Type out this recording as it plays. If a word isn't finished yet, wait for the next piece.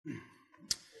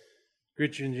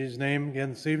Greet you in Jesus' name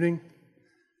again this evening.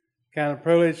 Kind of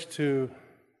privilege to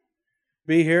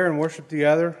be here and worship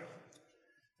together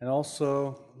and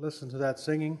also listen to that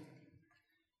singing.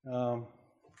 I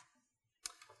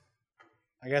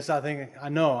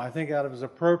think that it was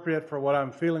appropriate for what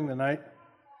I'm feeling tonight.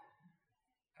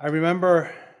 I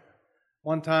remember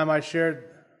one time I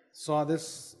saw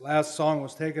this last song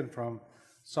was taken from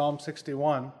Psalm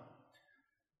 61,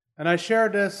 and I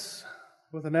shared this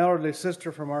with an elderly sister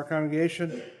from our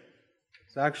congregation.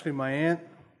 It's actually my aunt.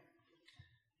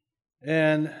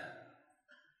 And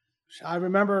I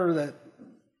remember that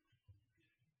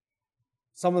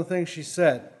some of the things she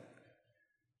said.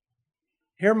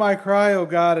 Hear my cry, O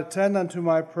God, attend unto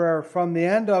my prayer. From the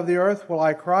end of the earth will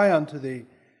I cry unto thee.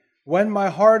 When my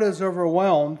heart is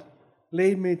overwhelmed,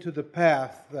 lead me to the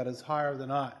path that is higher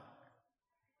than I.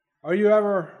 Are you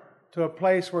ever to a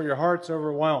place where your heart's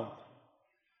overwhelmed?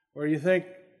 Where you think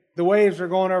the waves are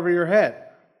going over your head?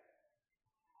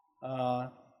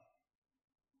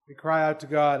 We cry out to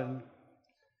God and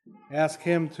ask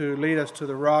Him to lead us to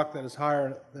the rock that is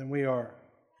higher than we are.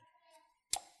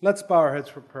 Let's bow our heads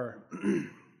for prayer.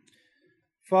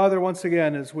 Father, once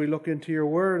again, as we look into your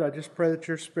word, I just pray that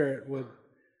your Spirit would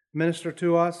minister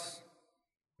to us.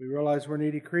 We realize we're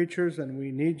needy creatures and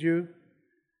we need you.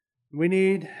 We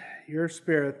need your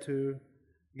Spirit to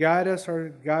guide us or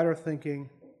guide our thinking.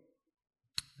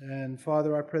 And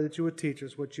Father, I pray that you would teach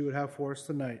us what you would have for us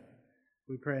tonight.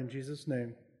 We pray in Jesus'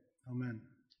 name. Amen.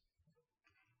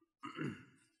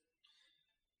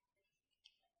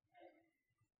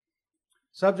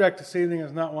 Subject this evening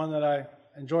is not one that I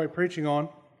enjoy preaching on.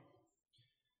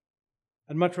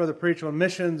 I'd much rather preach on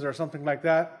missions or something like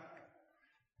that.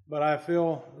 But I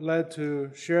feel led to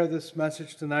share this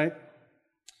message tonight.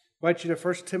 I invite you to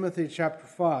 1 Timothy chapter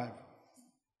 5.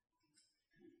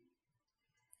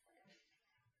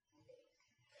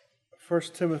 1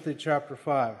 Timothy chapter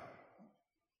 5.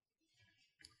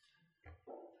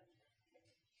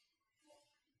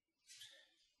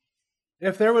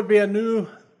 If there would be a new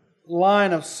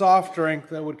line of soft drink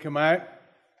that would come out,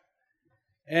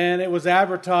 and it was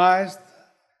advertised,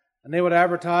 and they would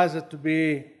advertise it to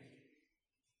be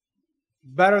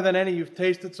better than any you've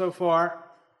tasted so far,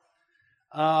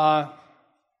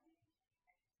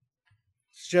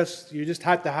 you just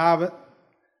had to have it.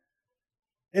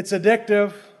 It's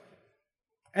addictive,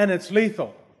 and it's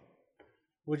lethal.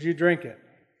 Would you drink it?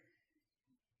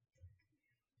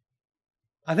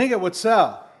 I think it would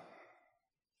sell.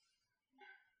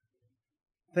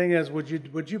 Thing is, would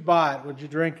you buy it? Would you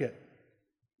drink it?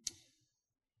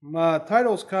 My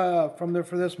titles for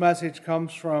this message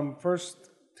comes from 1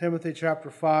 Timothy chapter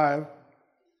 5,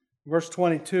 verse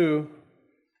 22.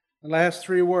 The last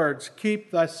three words: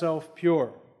 keep thyself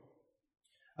pure.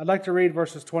 I'd like to read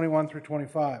verses 21 through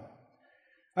 25.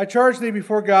 I charge thee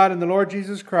before God and the Lord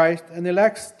Jesus Christ and the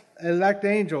elect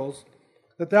angels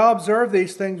that thou observe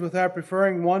these things without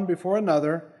preferring one before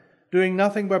another, doing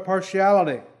nothing by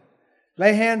partiality.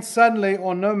 Lay hands suddenly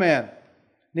on no man,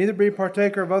 neither be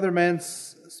partaker of other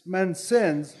men's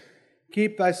sins.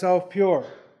 Keep thyself pure.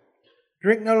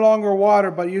 Drink no longer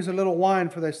water, but use a little wine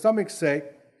for thy stomach's sake,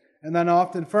 and thine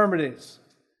oft infirmities.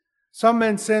 Some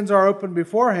men's sins are open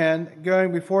beforehand,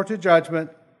 going before to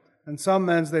judgment, and some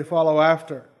men's they follow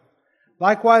after.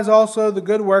 Likewise also the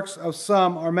good works of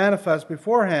some are manifest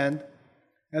beforehand,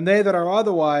 and they that are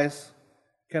otherwise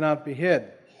cannot be hid.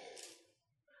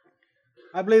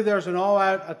 I believe there's an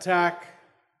all-out attack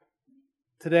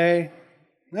today.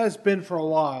 That has been for a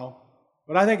while,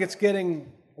 but I think it's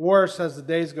getting worse as the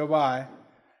days go by.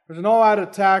 There's an all-out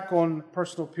attack on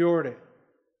personal purity.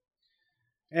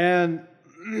 And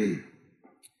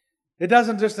it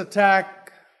isn't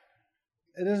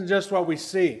just what we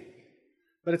see,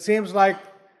 but it seems like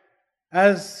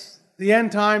as the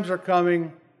end times are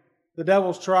coming, the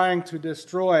devil's trying to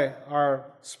destroy our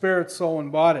spirit, soul,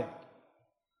 and body.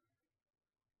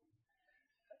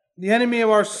 The enemy of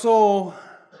our soul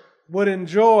would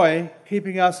enjoy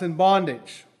keeping us in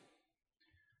bondage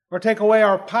or take away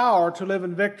our power to live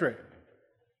in victory.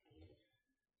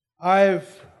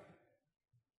 I've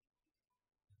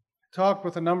talked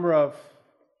with a number of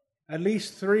at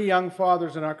least 3 young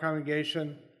fathers in our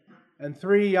congregation and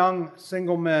 3 young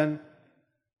single men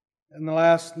in the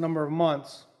last number of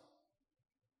months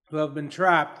who have been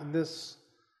trapped in this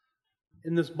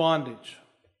bondage.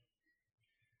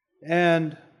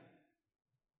 And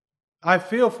I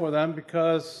feel for them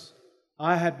because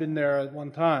I had been there at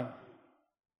one time.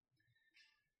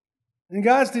 And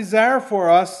God's desire for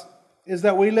us is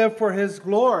that we live for His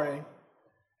glory,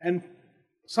 and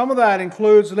some of that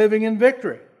includes living in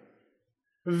victory.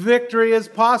 Victory is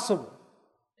possible.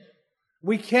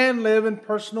 We can live in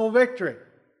personal victory.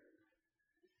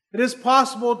 It is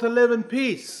possible to live in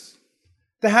peace,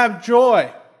 to have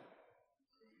joy.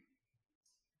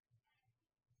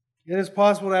 It is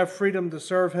possible to have freedom to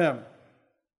serve Him.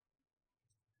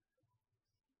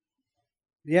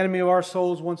 The enemy of our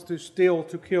souls wants to steal,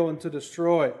 to kill, and to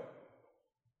destroy.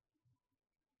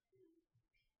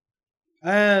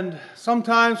 And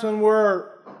sometimes when we're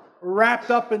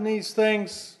wrapped up in these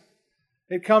things,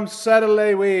 it comes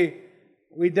suddenly,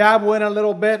 we dabble in a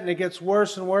little bit and it gets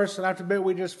worse and worse, and after a bit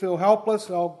we just feel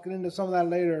helpless. I'll get into some of that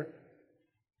later.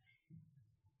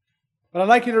 But I'd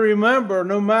like you to remember,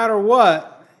 no matter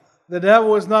what, the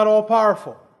devil is not all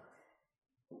powerful.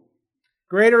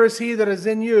 Greater is he that is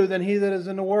in you than he that is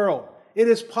in the world. It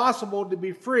is possible to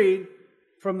be freed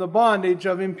from the bondage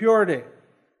of impurity.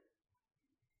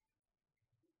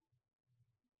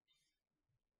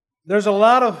 There's a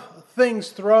lot of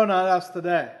things thrown at us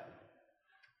today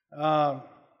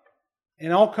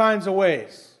in all kinds of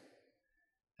ways.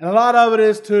 And a lot of it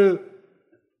is to,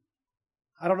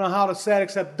 I don't know how to say it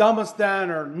except dumb us down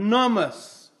or numb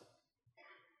us,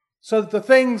 so that the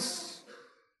things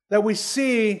that we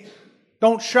see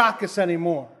don't shock us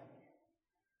anymore.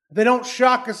 If they don't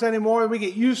shock us anymore, we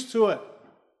get used to it,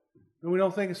 and we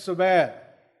don't think it's so bad.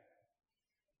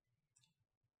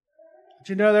 But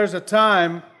you know, there's a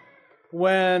time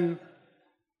when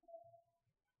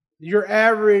your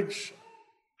average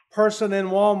person in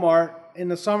Walmart in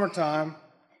the summertime,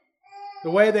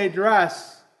 the way they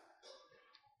dress,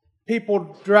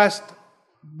 people dressed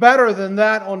better than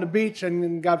that on the beach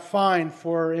and got fined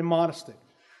for immodesty.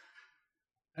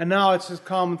 And now it's a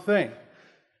common thing.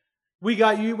 We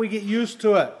get used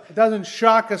to it. It doesn't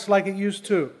shock us like it used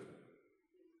to.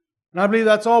 And I believe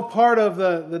that's all part of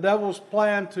the devil's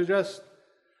plan to just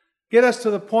get us to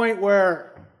the point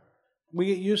where we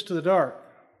get used to the dark.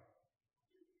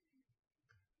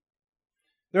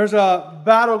 There's a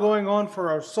battle going on for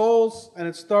our souls, and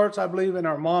it starts, I believe, in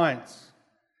our minds.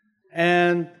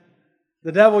 And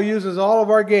the devil uses all of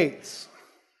our gates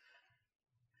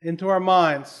into our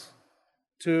minds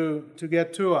to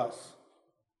get to us.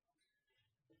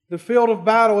 The field of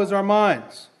battle is our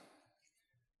minds.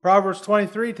 Proverbs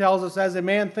 23 tells us, as a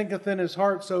man thinketh in his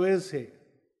heart, so is he.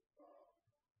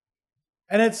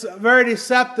 And it's very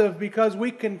deceptive because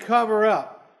we can cover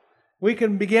up. We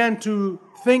can begin to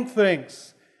think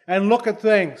things and look at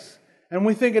things, and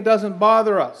we think it doesn't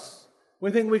bother us.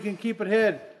 We think we can keep it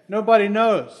hid. Nobody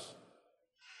knows.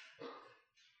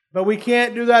 But we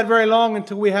can't do that very long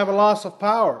until we have a loss of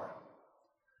power.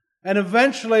 And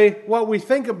eventually, what we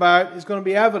think about is going to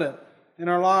be evident in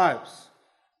our lives.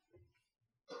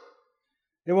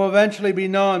 It will eventually be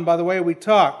known by the way we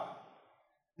talk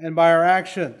and by our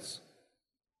actions.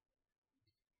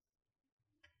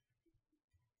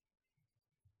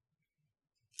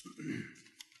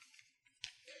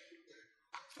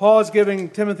 Paul is giving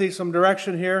Timothy some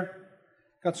direction here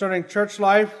concerning church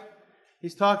life.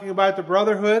 He's talking about the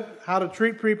brotherhood, how to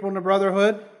treat people in the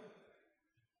brotherhood.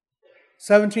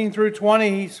 17 through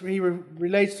 20, he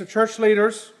relates to church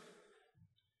leaders.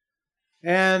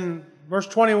 And verse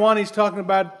 21, he's talking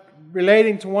about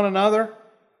relating to one another,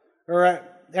 or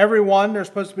everyone. There's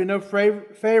supposed to be no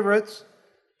favorites.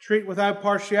 Treat without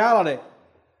partiality.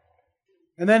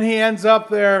 And then he ends up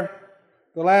there,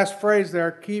 the last phrase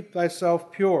there, keep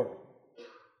thyself pure.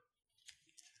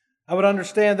 I would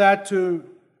understand that to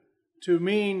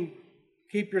mean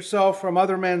keep yourself from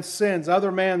other men's sins,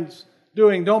 other men's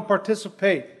doing. Don't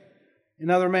participate in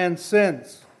other men's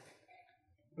sins.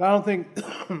 But I don't think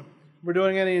we're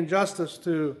doing any injustice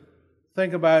to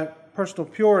think about personal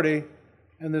purity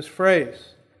in this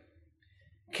phrase.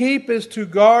 Keep is to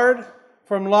guard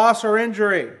from loss or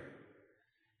injury.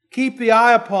 Keep the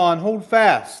eye upon, hold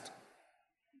fast.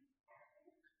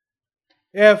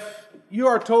 If you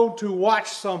are told to watch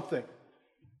something,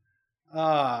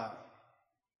 it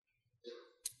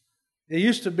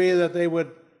used to be that they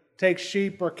would take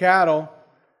sheep or cattle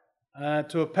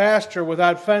to a pasture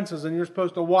without fences, and you're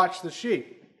supposed to watch the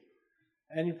sheep.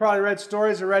 And you probably read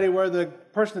stories already where the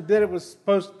person that did it was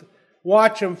supposed to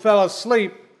watch them, fell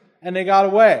asleep, and they got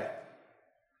away.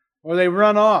 Or they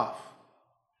run off.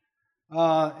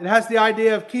 It has the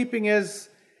idea of keeping is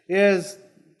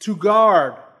to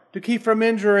guard, to keep from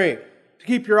injury, to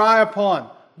keep your eye upon.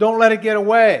 Don't let it get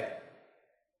away.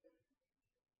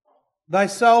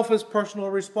 Thyself is personal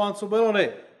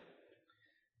responsibility.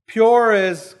 Pure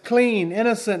is clean,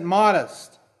 innocent,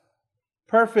 modest,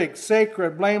 perfect,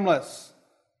 sacred, blameless,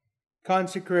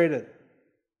 consecrated.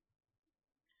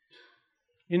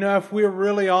 You know, if we're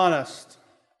really honest,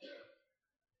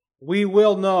 we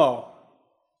will know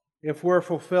if we're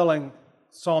fulfilling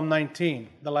Psalm 19,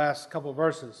 the last couple of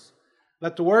verses.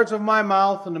 Let the words of my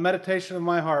mouth and the meditation of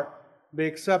my heart be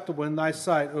acceptable in thy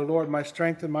sight, O Lord, my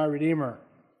strength and my Redeemer.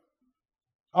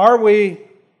 Are we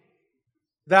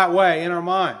that way in our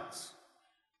minds?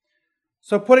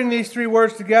 So putting these three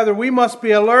words together, we must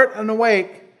be alert and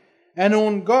awake and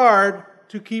on guard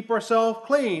to keep ourselves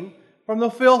clean from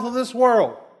the filth of this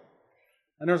world.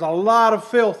 And there's a lot of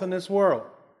filth in this world.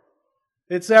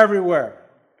 It's everywhere.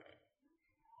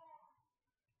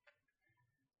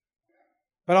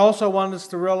 But I also want us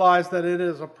to realize that it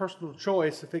is a personal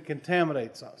choice if it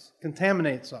contaminates us.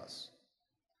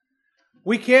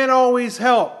 We can't always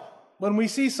help when we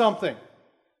see something.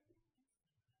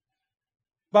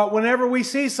 But whenever we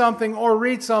see something or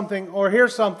read something or hear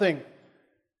something,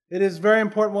 it is very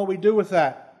important what we do with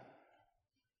that.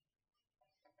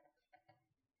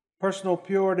 Personal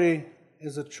purity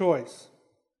is a choice.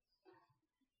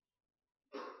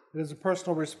 It is a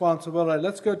personal responsibility.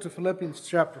 Let's go to Philippians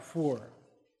chapter 4.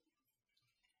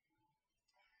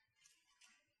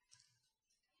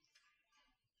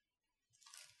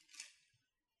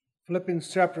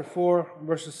 Philippians chapter 4,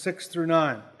 verses 6 through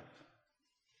 9.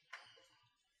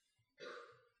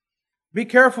 Be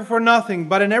careful for nothing,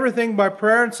 but in everything by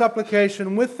prayer and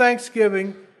supplication, with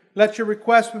thanksgiving, let your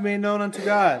requests be made known unto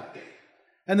God.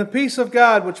 And the peace of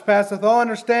God, which passeth all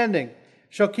understanding,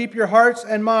 shall keep your hearts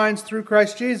and minds through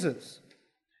Christ Jesus.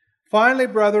 Finally,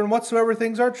 brethren, whatsoever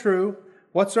things are true,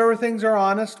 whatsoever things are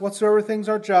honest, whatsoever things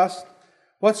are just,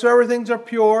 whatsoever things are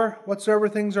pure, whatsoever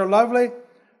things are lovely,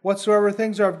 whatsoever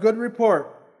things are of good report,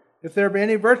 if there be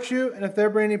any virtue and if there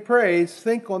be any praise,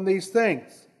 think on these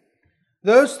things.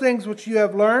 Those things which you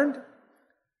have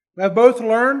both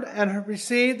learned and have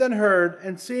received and heard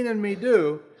and seen in me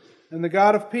do, and the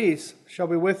God of peace shall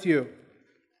be with you.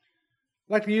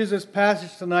 I'd like to use this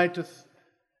passage tonight to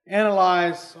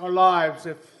analyze our lives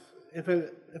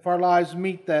if our lives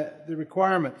meet the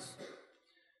requirements.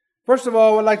 First of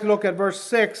all, I'd like to look at verse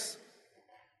 6,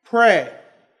 pray.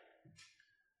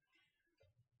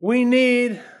 We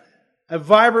need a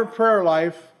vibrant prayer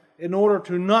life in order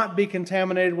to not be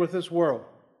contaminated with this world.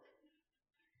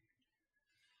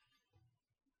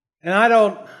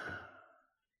 And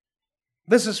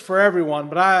this is for everyone,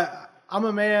 but I'm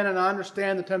a man and I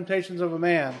understand the temptations of a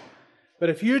man.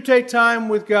 But if you take time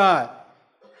with God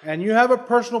and you have a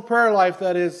personal prayer life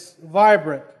that is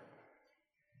vibrant,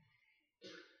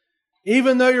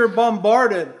 even though you're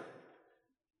bombarded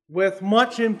with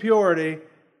much impurity,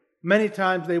 many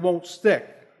times they won't stick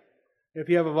if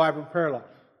you have a vibrant prayer life.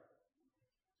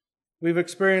 We've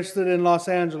experienced it in Los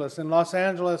Angeles. In Los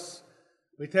Angeles,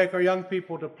 we take our young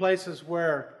people to places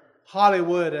where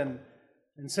Hollywood and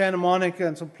Santa Monica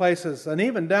and some places, and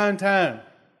even downtown,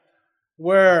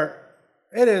 where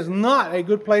it is not a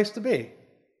good place to be,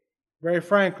 very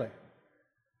frankly.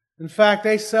 In fact,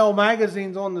 they sell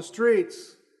magazines on the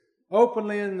streets,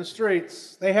 openly in the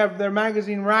streets. They have their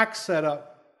magazine racks set up.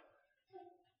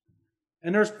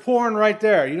 And there's porn right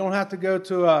there. You don't have to go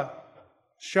to a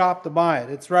shop to buy it.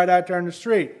 It's right out there in the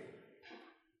street.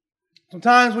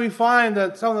 Sometimes we find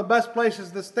that some of the best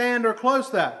places to stand are close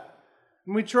to that.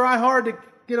 And we try hard to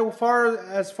get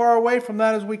as far away from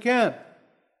that as we can.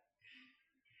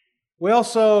 We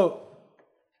also,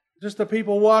 just the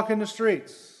people walking the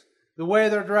streets, the way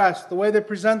they're dressed, the way they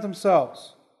present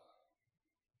themselves.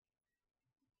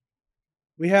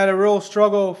 We had a real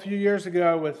struggle a few years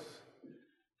ago with,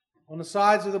 on the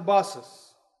sides of the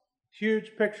buses,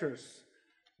 huge pictures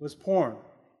was porn.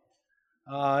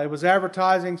 It was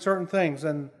advertising certain things,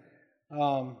 and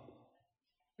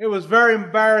it was very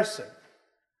embarrassing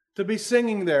to be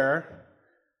singing there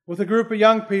with a group of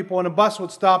young people, and a bus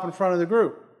would stop in front of the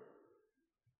group.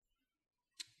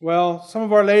 Well, some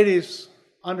of our ladies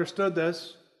understood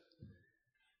this,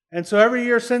 and so every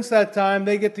year since that time,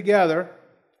 they get together,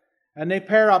 and they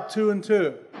pair up 2 and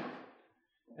 2.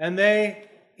 And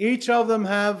each of them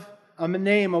have a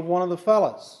name of one of the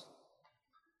fellas.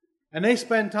 And they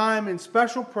spend time in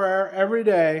special prayer every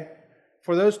day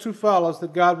for those 2 fellas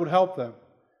that God would help them.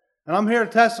 And I'm here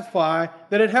to testify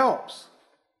that it helps.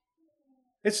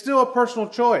 It's still a personal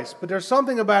choice, but there's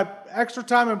something about extra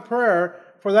time in prayer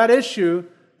for that issue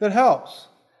that helps.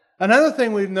 Another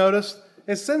thing we've noticed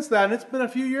is since then, and it's been a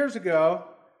few years ago,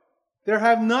 there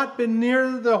have not been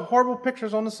near the horrible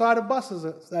pictures on the side of buses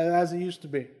as it used to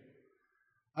be.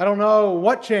 I don't know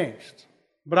what changed,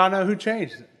 but I know who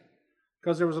changed it.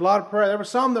 Because there was a lot of prayer. There were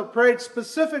some that prayed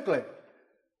specifically.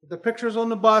 The pictures on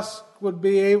the bus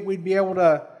they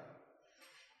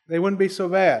wouldn't be so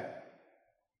bad.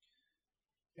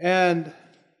 And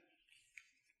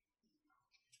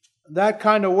that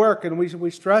kind of work, and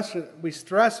we stress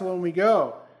when we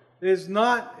go, It is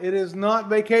not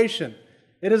vacation.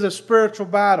 It is a spiritual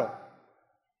battle.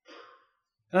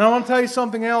 And I want to tell you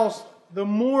something else. The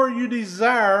more you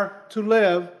desire to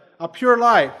live a pure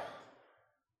life,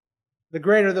 the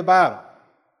greater the battle.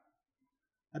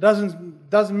 It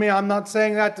doesn't mean, I'm not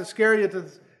saying that to scare you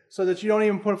so that you don't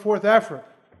even put forth effort.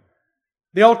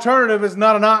 The alternative is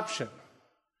not an option.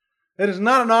 It is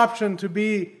not an option to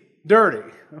be dirty,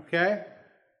 okay?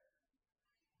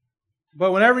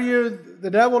 But whenever the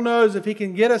devil knows if he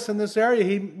can get us in this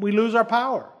area, we lose our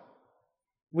power.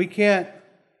 We can't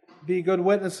be good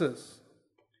witnesses.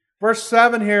 Verse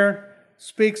 7 here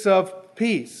speaks of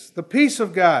peace. The peace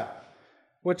of God,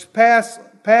 which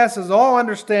passes all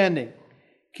understanding.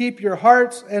 Keep your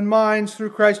hearts and minds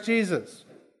through Christ Jesus.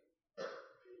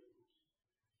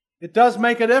 It does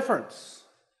make a difference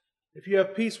if you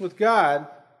have peace with God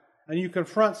and you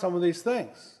confront some of these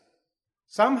things.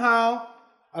 Somehow,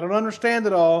 I don't understand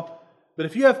it all, but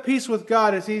if you have peace with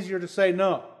God, it's easier to say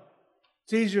no.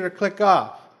 It's easier to click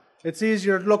off. It's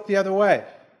easier to look the other way. I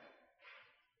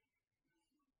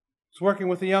was working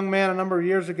with a young man a number of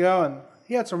years ago, and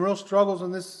he had some real struggles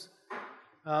in this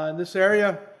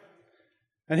area.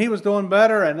 And he was doing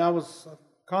better, and I was in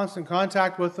constant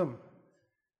contact with him.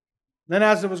 Then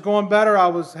as it was going better,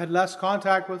 I had less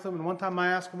contact with him. And one time I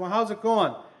asked him, well, how's it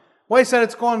going? Well, he said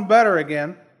it's going better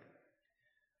again.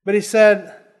 But he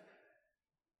said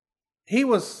he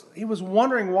was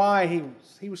wondering why he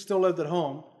still lived at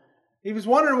home. He was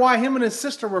wondering why him and his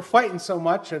sister were fighting so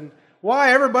much and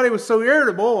why everybody was so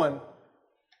irritable. And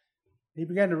he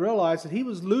began to realize that he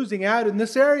was losing out in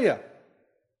this area.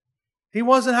 He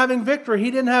wasn't having victory.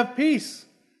 He didn't have peace.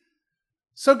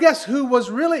 So guess who was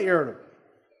really irritable?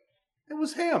 It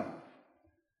was him.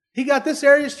 He got this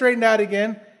area straightened out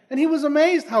again, and he was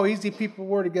amazed how easy people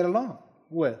were to get along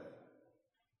with.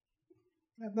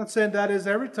 I'm not saying that is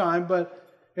every time, but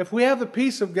if we have the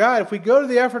peace of God, if we go to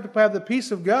the effort to have the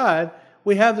peace of God,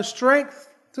 we have the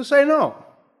strength to say no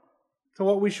to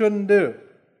what we shouldn't do.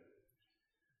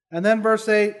 And then verse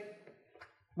 8,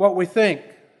 what we think.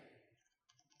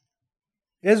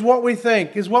 Is what we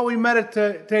think, is what we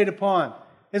meditate upon,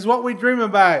 is what we dream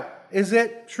about. Is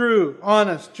it true,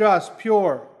 honest, just,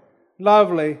 pure,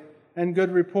 lovely, and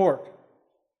good report?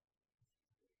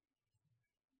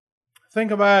 Think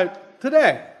about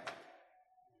today.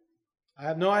 I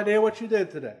have no idea what you did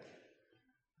today.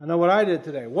 I know what I did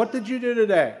today. What did you do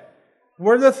today?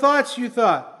 Were the thoughts you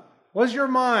thought? Was your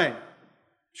mind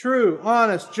true,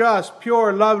 honest, just,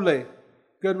 pure, lovely,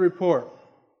 good report?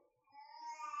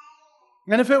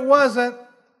 And if it wasn't,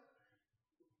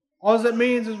 all it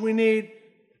means is we need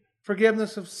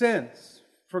forgiveness of sins,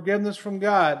 forgiveness from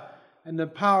God, and the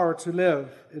power to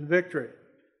live in victory.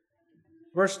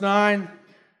 Verse 9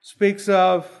 speaks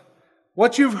of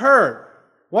what you've heard,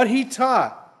 what he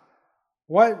taught,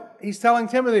 what he's telling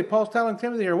Timothy, Paul's telling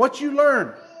Timothy here, what you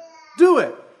learned. Do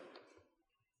it.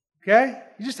 Okay?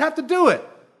 You just have to do it.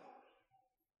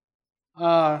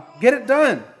 Get it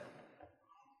done.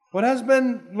 What has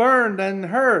been learned and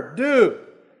heard, do.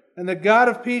 And the God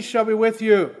of peace shall be with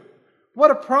you.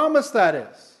 What a promise that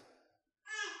is.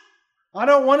 I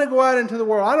don't want to go out into the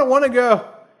world. I don't want to go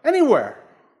anywhere.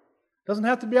 It doesn't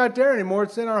have to be out there anymore.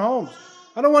 It's in our homes.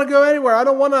 I don't want to go anywhere. I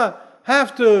don't want to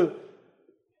have to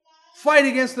fight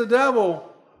against the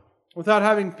devil without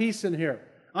having peace in here.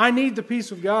 I need the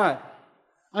peace of God.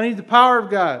 I need the power of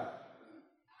God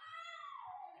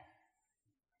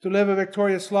to live a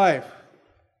victorious life.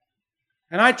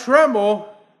 And I tremble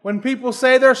when people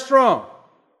say they're strong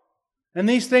and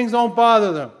these things don't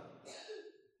bother them.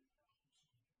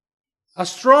 A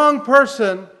strong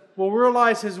person will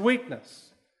realize his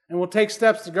weakness and will take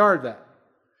steps to guard that.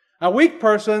 A weak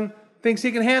person thinks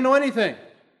he can handle anything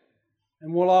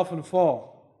and will often fall.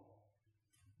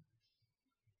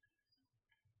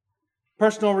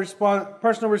 Personal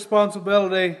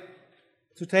responsibility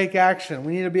to take action.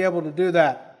 We need to be able to do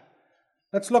that.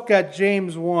 Let's look at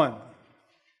James 1.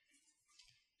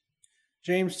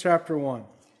 James chapter 1.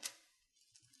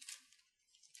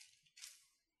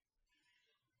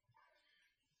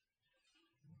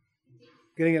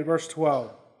 Getting at verse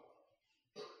 12.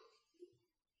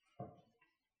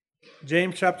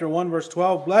 James chapter 1 verse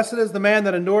 12. Blessed is the man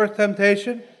that endureth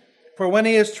temptation, for when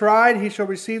he is tried, he shall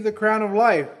receive the crown of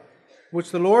life, which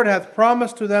the Lord hath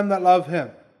promised to them that love him.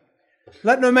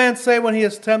 Let no man say when he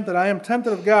is tempted, I am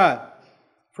tempted of God.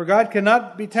 For God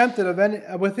cannot be tempted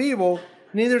with evil,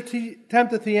 neither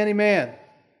tempteth he any man.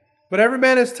 But every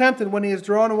man is tempted when he is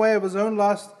drawn away of his own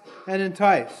lust and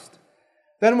enticed.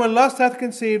 Then when lust hath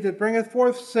conceived, it bringeth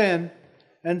forth sin,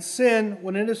 and sin,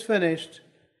 when it is finished,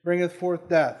 bringeth forth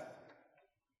death.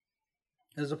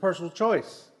 It is a personal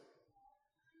choice.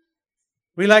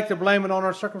 We like to blame it on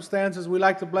our circumstances. We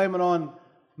like to blame it on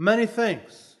many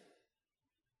things.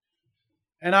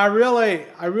 And I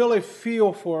really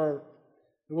feel for,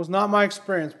 it was not my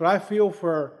experience, but I feel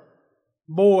for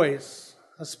boys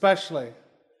especially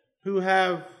who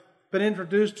have been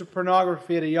introduced to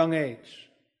pornography at a young age.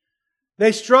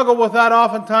 They struggle with that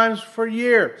oftentimes for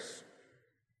years.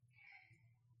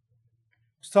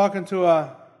 I was talking to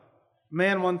a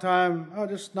man one time,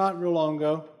 just not real long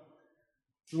ago,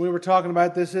 and we were talking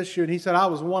about this issue, and he said, I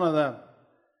was one of them.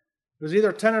 He was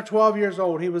either 10 or 12 years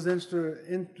old. He was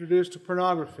introduced to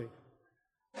pornography.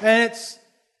 And it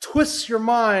twists your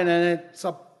mind, and it's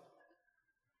a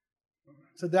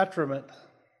detriment.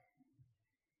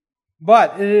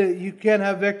 But you can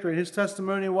have victory. His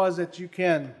testimony was that you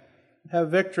can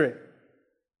have victory.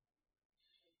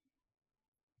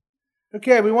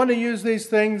 Okay, we want to use these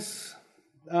things,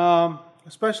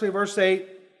 especially verse 8,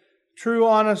 true,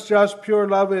 honest, just, pure,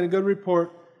 lovely, and a good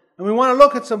report. And we want to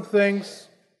look at some things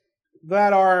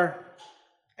that are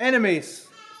enemies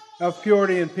of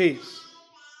purity and peace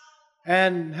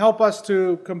and help us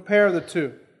to compare the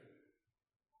two.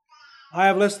 I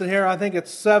have listed here, I think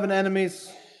it's 7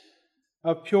 enemies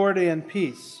of purity and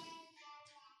peace.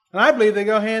 And I believe they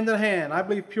go hand in hand. I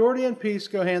believe purity and peace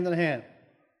go hand in hand.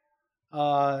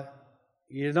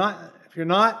 If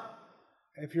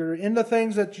you're into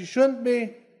things that you shouldn't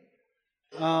be,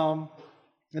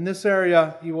 in this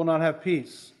area, you will not have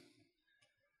peace.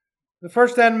 The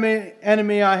first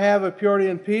enemy I have of purity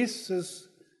and peace is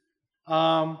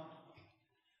what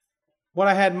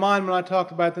I had in mind when I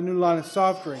talked about the new line of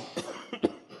soft drink.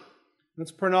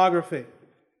 It's pornography.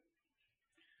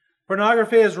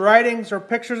 Pornography is writings or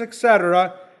pictures,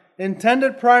 etc.,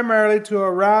 intended primarily to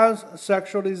arouse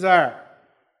sexual desire.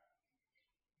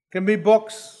 It can be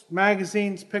books,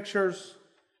 magazines, pictures,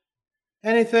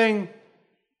 anything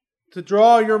to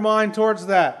draw your mind towards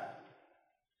that.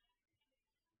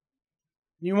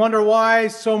 You wonder why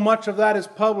so much of that is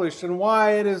published and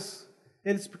why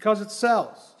it's because it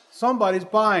sells. Somebody's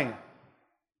buying it.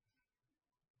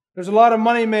 There's a lot of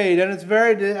money made, and it's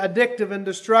very addictive and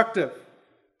destructive.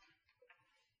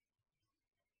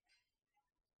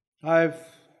 I've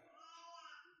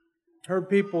heard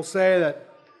people say that,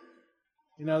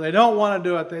 they don't want to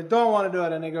do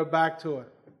it, and they go back to it.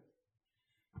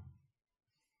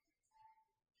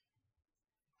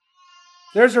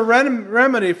 There's a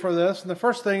remedy for this, and the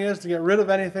first thing is to get rid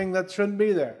of anything that shouldn't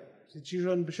be there, that you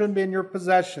shouldn't be in your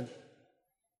possession.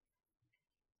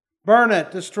 Burn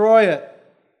it, destroy it.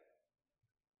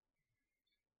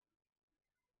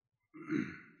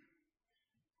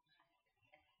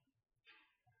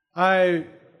 When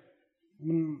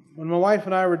my wife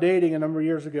and I were dating a number of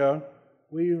years ago,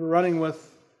 we were running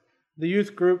with the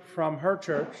youth group from her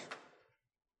church.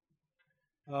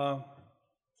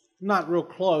 Not real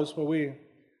close, but we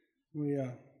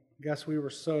guess we were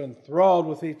so enthralled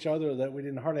with each other that we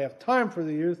didn't hardly have time for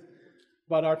the youth.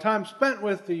 But our time spent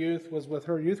with the youth was with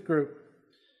her youth group.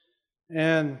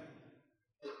 And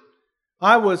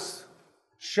I was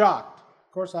shocked.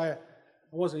 Of course, I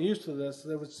wasn't used to this.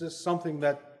 It was just something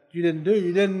that you didn't do.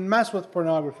 You didn't mess with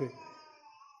pornography.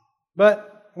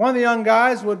 But one of the young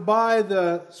guys would buy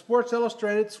the Sports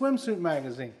Illustrated swimsuit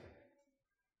magazine.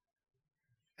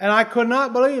 And I could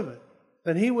not believe it,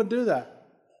 that he would do that.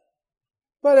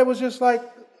 But it was just like,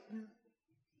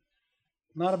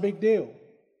 not a big deal.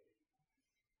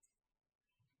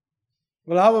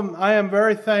 Well, I am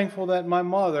very thankful that my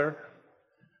mother,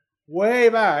 way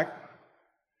back,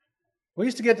 we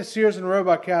used to get the Sears and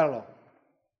Roebuck catalog.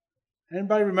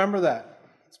 Anybody remember that?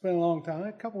 It's been a long time.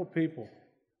 A couple of people.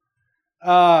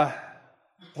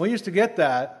 We used to get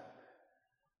that.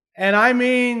 And I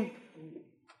mean,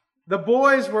 the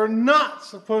boys were not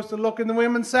supposed to look in the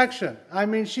women's section. I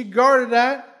mean, she guarded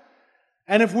that.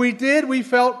 And if we did, we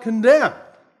felt condemned.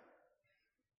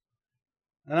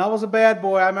 And I was a bad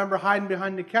boy. I remember hiding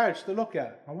behind the couch to look at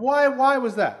it. Why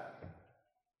was that?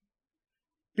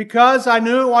 Because I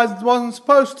knew it wasn't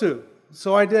supposed to.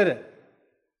 So I did it.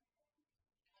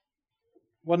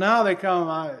 Well, now they come.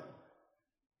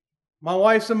 My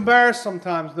wife's embarrassed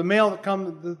sometimes. The mail that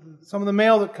comes, some of the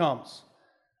mail that comes,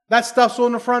 that stuff's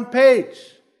on the front page.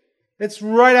 It's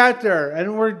right out there,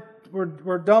 and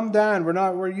we're dumbed down.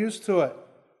 We're used to it,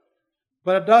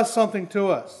 but it does something to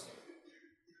us.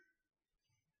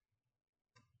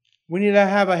 We need to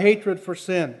have a hatred for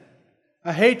sin,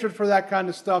 a hatred for that kind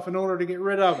of stuff in order to get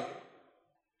rid of it.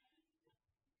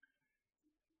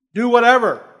 Do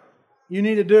whatever you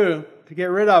need to do to get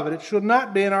rid of it. It should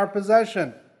not be in our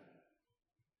possession.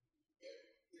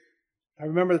 I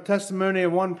remember the testimony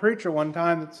of one preacher one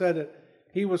time that said that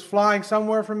he was flying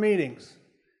somewhere for meetings.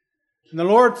 And the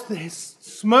Lord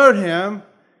smote him,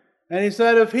 and he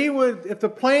said if the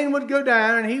plane would go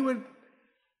down and he would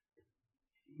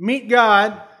meet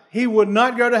God, he would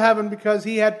not go to heaven because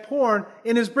he had porn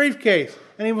in his briefcase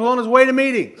and he was on his way to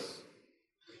meetings.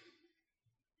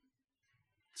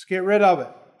 Let's get rid of it.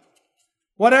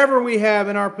 Whatever we have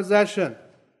in our possession,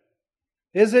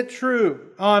 is it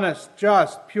true, honest,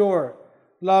 just, pure,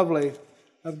 lovely,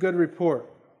 of good report?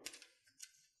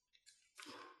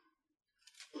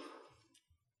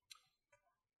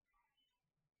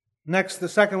 Next, the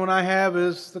second one I have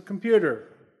is the computer.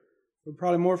 We're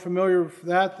probably more familiar with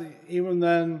that even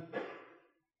than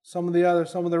some of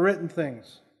the written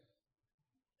things.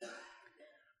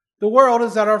 The world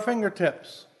is at our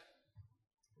fingertips.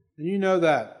 And you know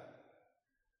that.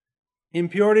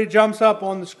 Impurity jumps up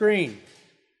on the screen.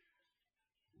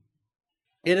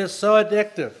 It is so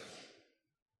addictive.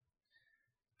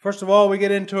 First of all, we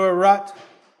get into a rut,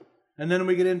 and then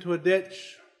we get into a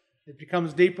ditch. It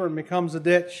becomes deeper and becomes a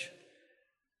ditch.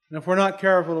 And if we're not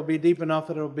careful, it'll be deep enough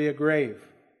that it'll be a grave.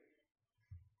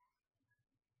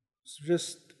 So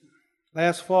just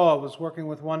last fall, I was working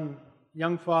with one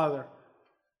young father,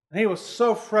 and he was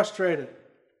so frustrated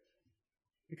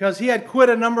because he had quit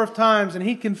a number of times, and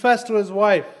he confessed to his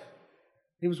wife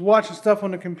he was watching stuff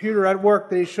on the computer at work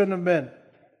that he shouldn't have been.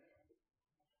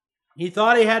 He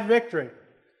thought he had victory.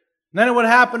 And then it would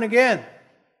happen again. And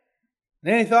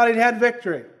then he thought he'd had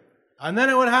victory. And then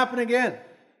it would happen again.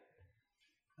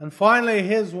 And finally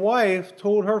his wife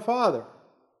told her father.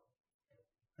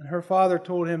 And her father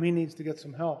told him he needs to get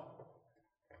some help.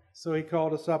 So he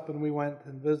called us up and we went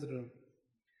and visited him.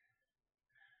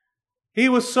 He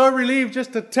was so relieved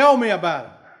just to tell me about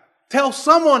it. Tell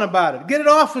someone about it. Get it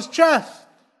off his chest.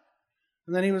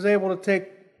 And then he was able to take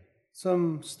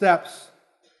some steps,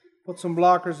 put some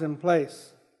blockers in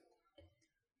place.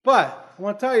 But I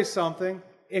want to tell you something.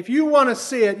 If you want to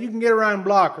see it, you can get around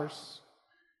blockers.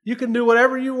 You can do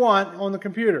whatever you want on the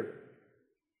computer.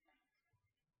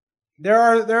 There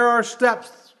are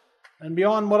steps, and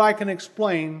beyond what I can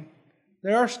explain,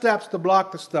 there are steps to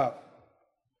block the stuff.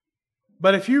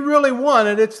 But if you really want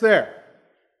it, it's there.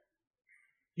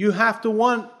 You have to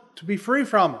want to be free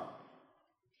from it.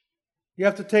 You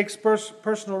have to take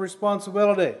personal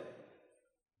responsibility.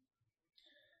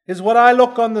 Is what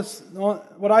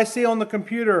I see on the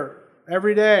computer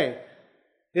every day,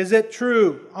 is it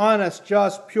true, honest,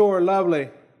 just, pure, lovely,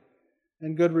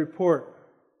 and good report?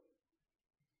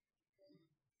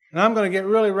 And I'm going to get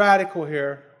really radical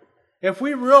here. If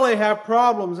we really have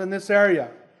problems in this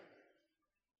area,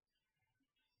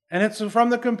 and it's from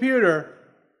the computer,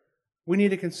 we need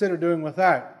to consider doing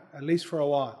without, at least for a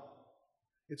while.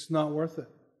 It's not worth it.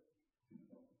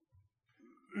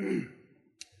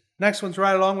 Next one's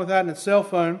right along with that, and it's cell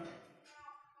phone.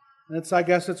 And I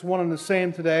guess it's one and the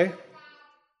same today.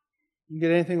 You can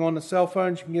get anything on the cell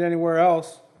phones, you can get anywhere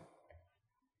else.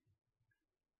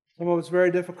 Some of it's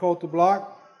very difficult to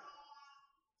block.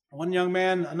 One young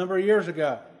man, a number of years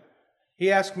ago, he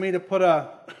asked me to put a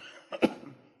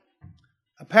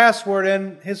password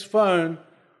in his phone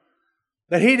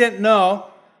that he didn't know,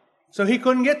 so he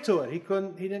couldn't get to it. He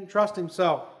didn't trust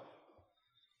himself.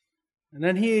 And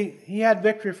then he had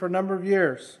victory for a number of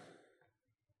years.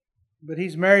 But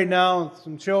he's married now with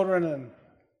some children, and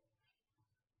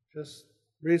just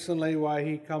recently why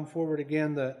he come forward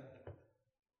again that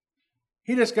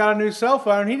he just got a new cell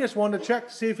phone. He just wanted to check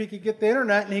to see if he could get the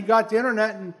internet, and he got the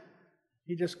internet and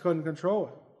he just couldn't control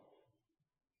it.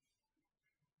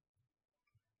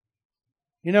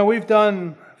 You know, we've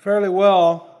done fairly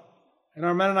well in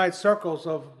our Mennonite circles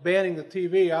of banning the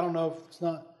TV. I don't know if it's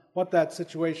not what that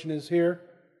situation is here.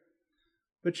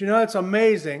 But you know, it's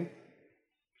amazing.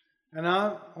 And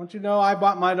I want you to know I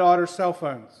bought my daughter cell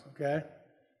phones, okay?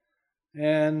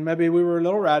 And maybe we were a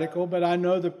little radical, but I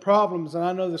know the problems and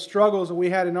I know the struggles that we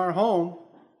had in our home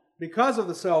because of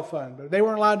the cell phone. But they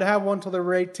weren't allowed to have one until they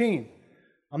were 18.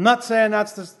 I'm not saying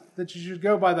that you should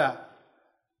go by that.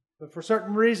 But for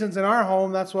certain reasons in our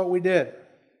home, that's what we did.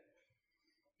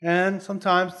 And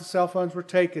sometimes the cell phones were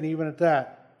taken even at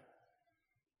that.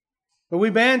 But we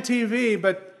banned TV,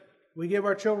 but we give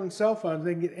our children cell phones.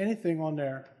 They can get anything on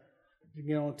there. You can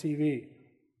get on TV.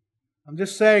 I'm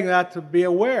just saying that to be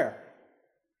aware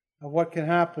of what can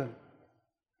happen.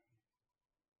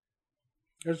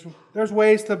 There's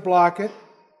ways to block it.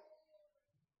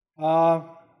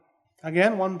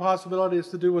 Again, one possibility is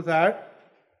to do without.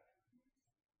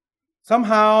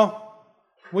 Somehow,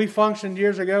 we functioned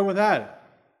years ago without it.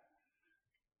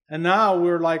 And now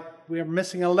we're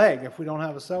missing a leg if we don't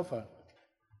have a cell phone.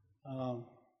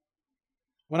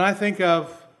 When I think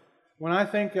of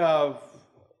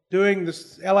doing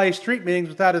the LA street meetings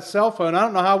without a cell phone. I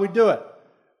don't know how we do it.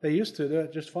 They used to do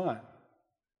it just fine.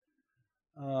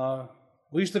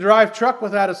 We used to drive truck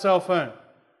without a cell phone.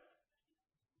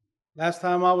 Last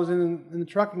time I was in the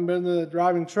trucking business,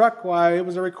 driving truck, why, it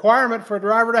was a requirement for a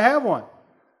driver to have one.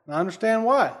 And I understand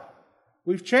why.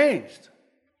 We've changed.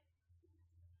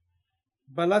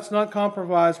 But let's not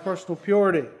compromise personal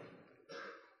purity.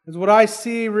 Is what I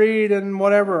see, read, and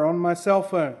whatever on my cell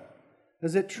phone,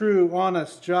 is it true,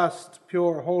 honest, just,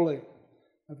 pure, holy,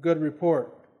 of good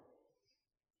report?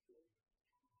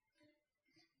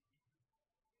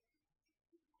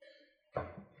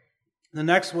 The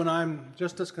next one I'm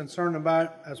just as concerned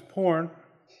about as porn.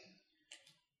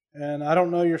 And I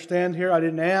don't know your stand here. I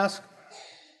didn't ask.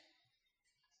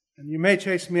 And you may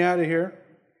chase me out of here.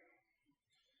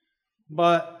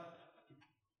 But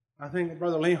I think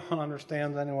Brother Leon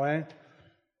understands anyway.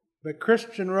 But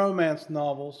Christian romance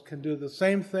novels can do the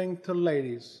same thing to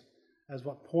ladies as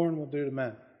what porn will do to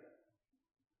men.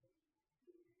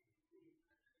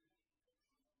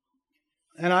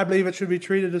 And I believe it should be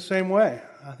treated the same way.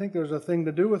 I think there's a thing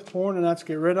to do with porn, and that's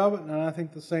get rid of it. And I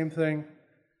think the same thing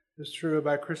is true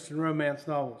about Christian romance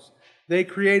novels. They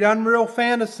create unreal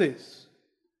fantasies.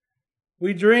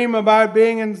 We dream about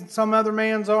being in some other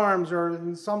man's arms or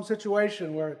in some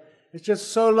situation where it's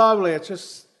just so lovely. It's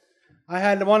just, I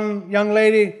had one young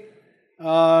lady,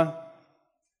 I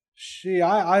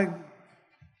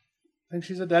think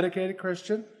she's a dedicated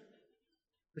Christian.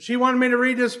 But she wanted me to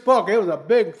read this book. It was a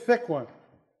big, thick one.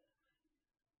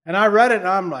 And I read it and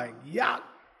I'm like, yuck.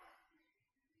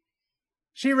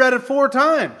 She read it 4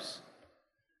 times.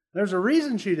 There's a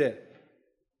reason she did.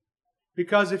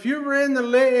 Because if you were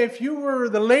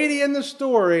the lady in the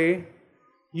story,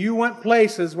 you went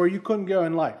places where you couldn't go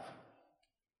in life.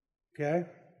 Okay?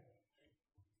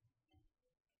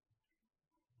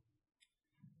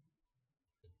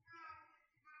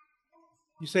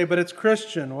 You say, but it's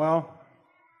Christian. Well,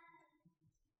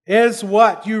 is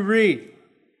what you read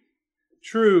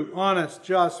true, honest,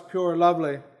 just, pure,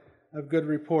 lovely, of good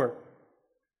report?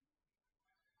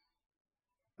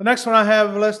 The next one I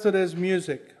have listed is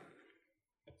music.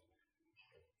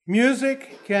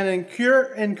 Music can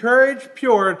encourage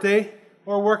purity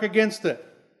or work against it.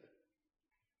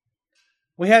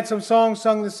 We had some songs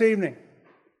sung this evening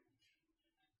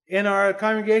in our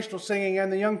congregational singing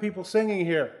and the young people singing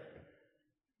here.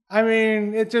 I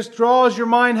mean, it just draws your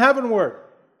mind heavenward,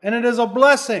 and it is a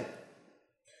blessing.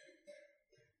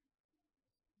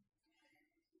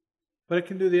 But it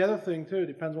can do the other thing too. It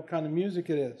depends what kind of music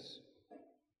it is.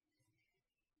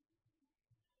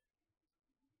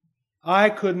 I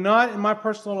could not, in my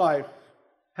personal life,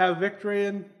 have victory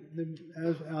in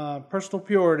personal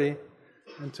purity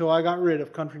until I got rid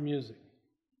of country music.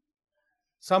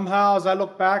 Somehow, as I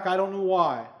look back, I don't know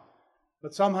why,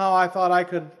 but somehow I thought I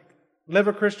could live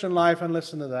a Christian life and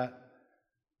listen to that.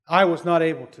 I was not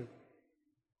able to.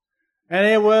 And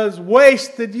it was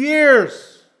wasted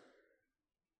years.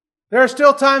 There are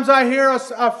still times I hear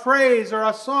a phrase or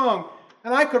a song,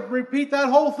 and I could repeat that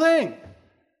whole thing,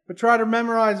 but try to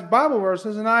memorize Bible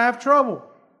verses, and I have trouble.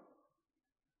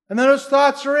 And then those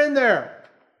thoughts are in there.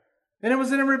 And it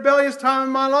was in a rebellious time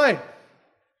in my life.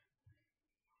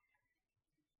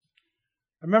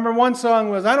 I remember one song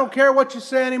was, I don't care what you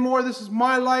say anymore, this is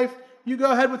my life. You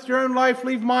go ahead with your own life,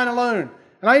 leave mine alone.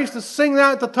 And I used to sing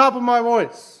that at the top of my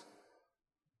voice.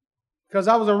 Because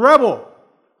I was a rebel.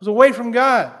 I was away from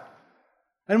God.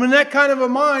 And when that kind of a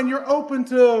mind, you're open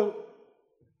to a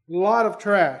lot of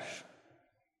trash.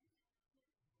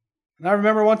 And I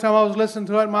remember one time I was listening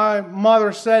to it, my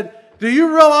mother said, do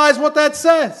you realize what that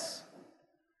says?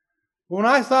 When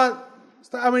I thought,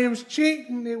 it was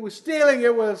cheating, it was stealing,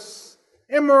 it was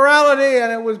immorality,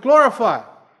 and it was glorified.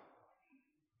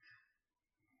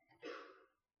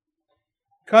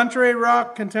 Country,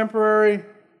 rock, contemporary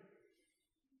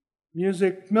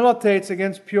music militates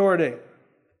against purity.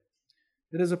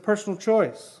 It is a personal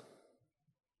choice.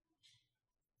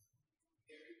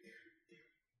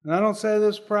 And I don't say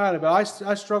this proud, but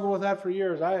I struggled with that for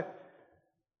years.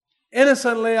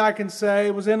 Innocently, I can say,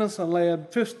 it was innocently,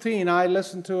 at 15, I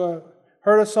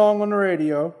heard a song on the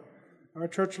radio. Our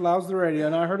church allows the radio,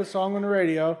 and I heard a song on the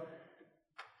radio.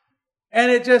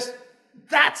 And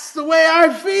that's the way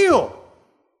I feel.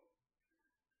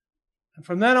 And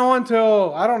from then on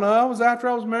till, I don't know, it was after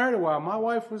I was married a while. My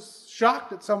wife was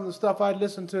shocked at some of the stuff I'd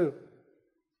listened to.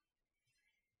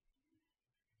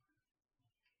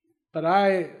 But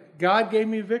God gave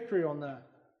me victory on that.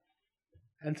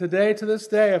 And to this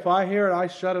day, if I hear it, I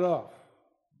shut it off.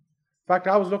 In fact,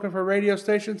 I was looking for a radio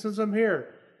station since I'm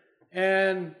here.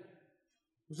 And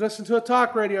was listening to a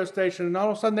talk radio station, and all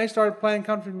of a sudden they started playing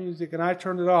country music, and I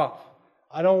turned it off.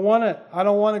 I don't want it. I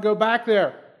don't want to go back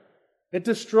there. It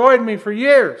destroyed me for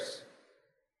years.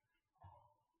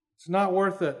 It's not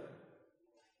worth it.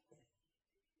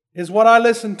 Is what I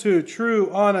listen to true,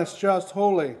 honest, just,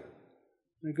 holy,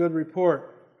 and a good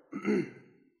report? I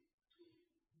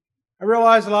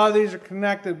realize a lot of these are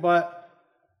connected, but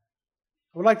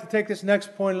I would like to take this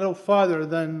next point a little farther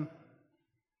than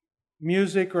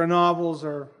music or novels,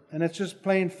 and it's just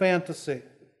plain fantasy.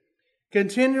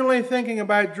 Continually thinking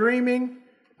about dreaming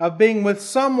of being with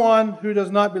someone who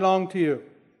does not belong to you.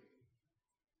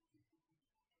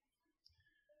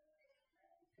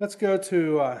 Let's go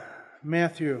to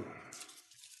Matthew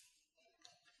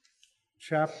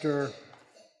chapter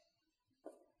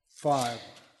 5.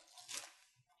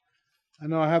 I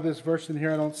know I have this verse in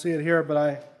here. I don't see it here, but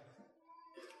I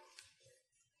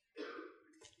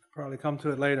probably come to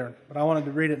it later. But I wanted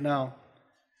to read it now.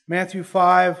 Matthew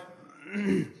 5,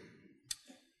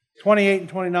 28 and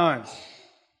 29.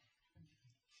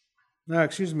 No,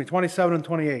 excuse me, 27 and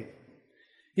 28.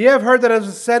 Ye have heard that it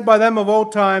was said by them of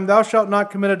old time, Thou shalt not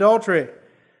commit adultery.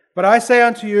 But I say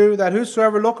unto you, that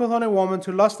whosoever looketh on a woman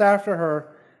to lust after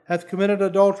her, hath committed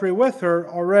adultery with her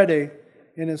already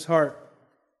in his heart.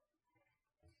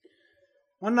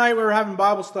 One night we were having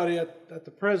Bible study at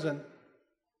the prison.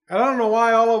 I don't know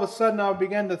why all of a sudden I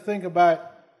began to think about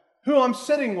who I'm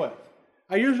sitting with.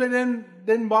 I usually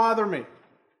didn't bother me.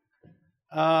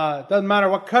 It doesn't matter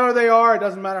what color they are. It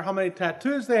doesn't matter how many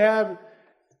tattoos they have.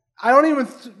 I don't even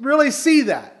really see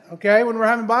that, okay, when we're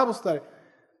having Bible study.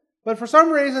 But for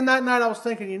some reason that night I was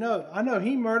thinking, I know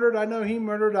he murdered. I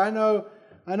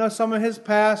know some of his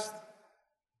past.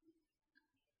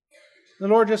 The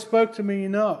Lord just spoke to me,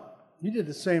 you did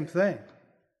the same thing.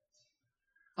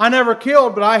 I never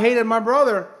killed, but I hated my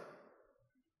brother.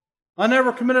 I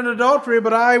never committed adultery,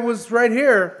 but I was right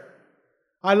here.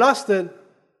 I lusted.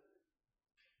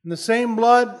 And the same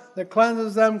blood that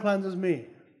cleanses them cleanses me.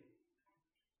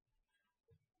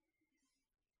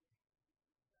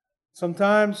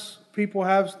 Sometimes people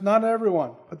have, not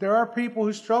everyone, but there are people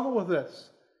who struggle with this.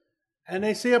 And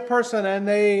they see a person and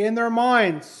they, in their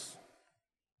minds,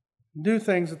 do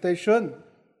things that they shouldn't.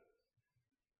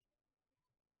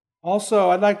 Also,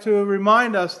 I'd like to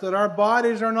remind us that our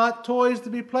bodies are not toys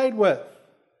to be played with.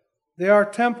 They are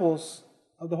temples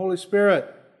of the Holy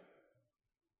Spirit.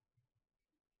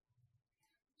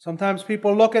 Sometimes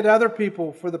people look at other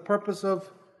people for the purpose of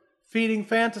feeding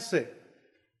fantasy.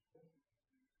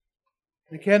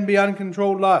 It can be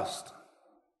uncontrolled lust.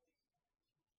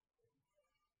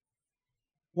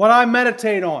 What I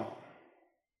meditate on,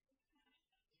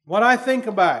 what I think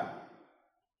about,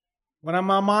 when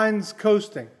my mind's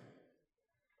coasting,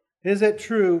 is it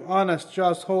true, honest,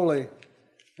 just, holy,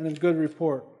 and of good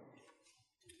report?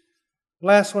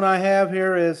 Last one I have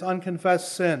here is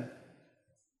unconfessed sin.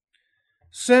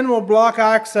 Sin will block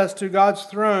access to God's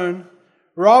throne,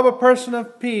 rob a person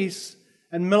of peace,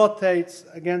 and militates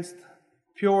against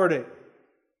purity.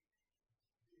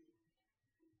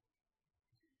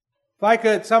 If I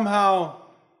could somehow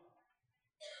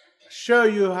show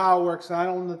you how it works, I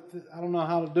don't know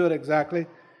how to do it exactly,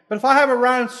 but if I have a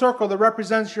round circle that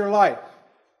represents your life,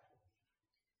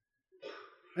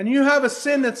 and you have a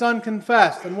sin that's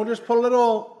unconfessed, and we'll just put a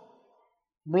little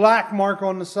black mark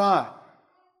on the side,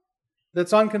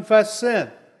 that's unconfessed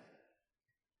sin.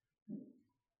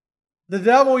 The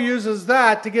devil uses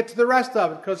that to get to the rest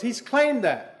of it because he's claimed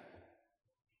that.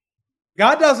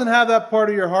 God doesn't have that part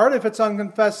of your heart. If it's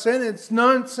unconfessed sin, it's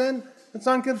known sin, it's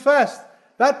unconfessed.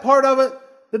 That part of it,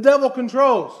 the devil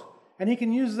controls. And he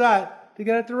can use that to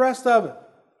get at the rest of it.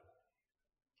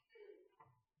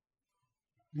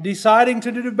 Deciding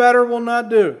to do better will not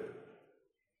do.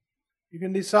 You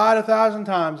can decide 1,000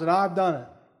 times, and I've done it.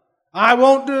 I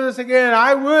won't do this again.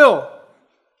 I will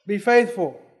be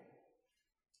faithful.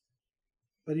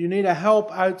 But you need a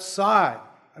help outside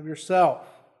of yourself.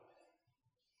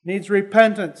 It needs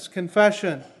repentance,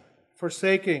 confession,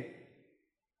 forsaking.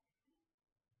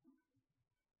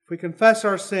 If we confess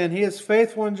our sin, He is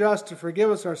faithful and just to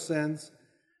forgive us our sins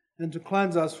and to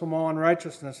cleanse us from all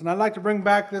unrighteousness. And I'd like to bring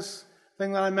back this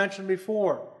thing that I mentioned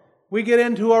before. We get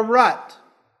into a rut.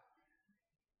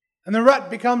 And the rut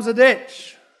becomes a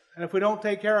ditch. And if we don't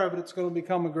take care of it, it's going to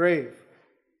become a grave.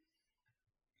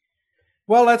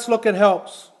 Well, let's look at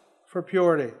helps for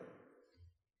purity.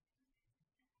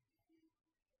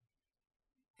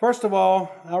 First of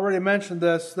all, I already mentioned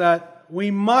this, that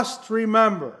we must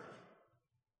remember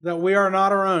that we are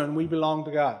not our own. We belong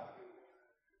to God.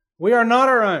 We are not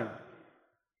our own.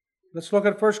 Let's look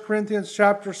at 1 Corinthians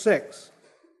chapter 6.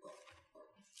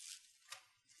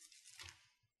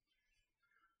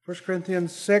 1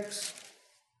 Corinthians 6,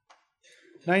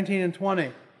 19 and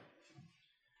 20.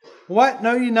 What?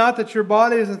 Know ye not that your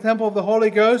body is the temple of the Holy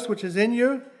Ghost, which is in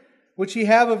you, which ye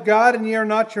have of God, and ye are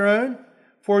not your own?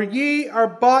 For ye are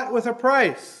bought with a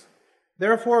price.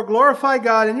 Therefore glorify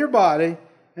God in your body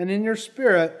and in your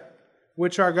spirit,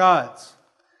 which are God's.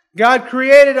 God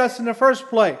created us in the first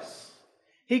place.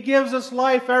 He gives us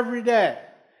life every day.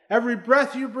 Every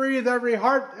breath you breathe, every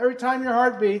time your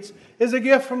heart beats is a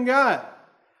gift from God.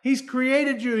 He's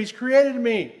created you. He's created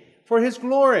me for His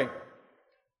glory.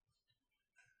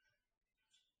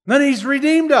 Then He's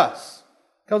redeemed us.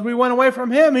 Because we went away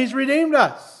from Him, He's redeemed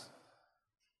us.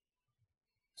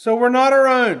 So we're not our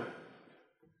own.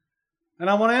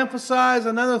 And I want to emphasize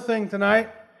another thing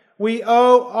tonight. We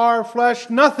owe our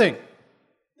flesh nothing.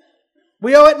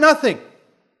 We owe it nothing.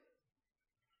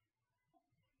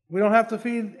 We don't have to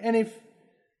feed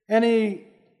any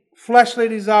fleshly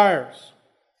desires.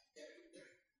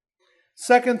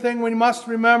 Second thing we must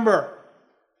remember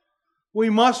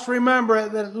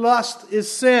that lust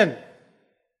is sin.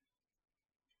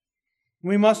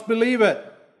 We must believe it.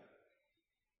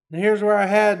 And here's where I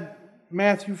had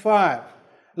Matthew 5.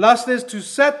 Lust is to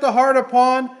set the heart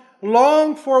upon,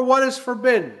 long for what is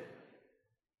forbidden.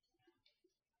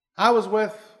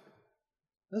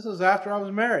 This was after I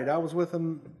was married. I was with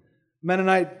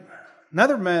another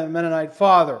Mennonite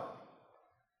father.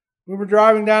 We were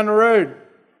driving down the road,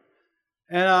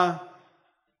 and a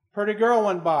pretty girl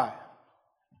went by.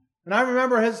 And I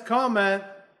remember his comment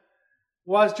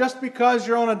was, just because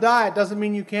you're on a diet doesn't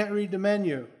mean you can't read the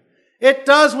menu. It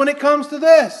does when it comes to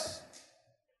this.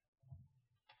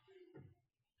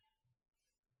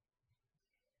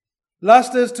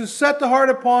 Lust is to set the heart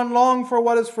upon, long for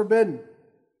what is forbidden.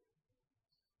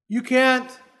 You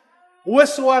can't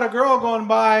whistle at a girl going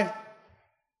by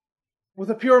with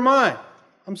a pure mind.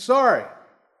 I'm sorry.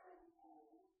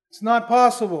 It's not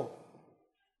possible.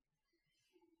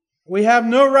 We have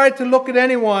no right to look at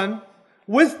anyone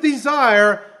with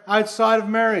desire outside of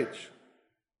marriage.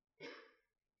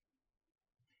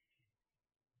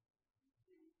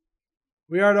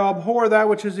 We are to abhor that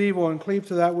which is evil and cleave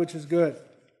to that which is good.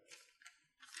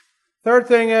 Third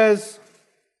thing is,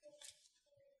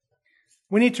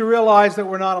 we need to realize that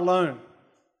we're not alone.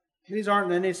 These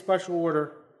aren't in any special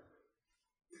order.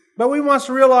 But we must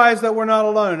realize that we're not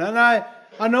alone. And I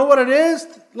know what it is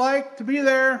like to be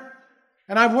there.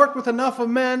 And I've worked with enough of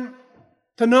men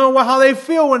to know how they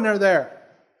feel when they're there.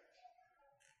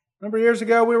 A number of years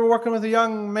ago, we were working with a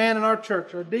young man in our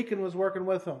church. Our deacon was working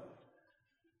with him.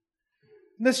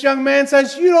 And this young man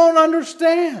says, "You don't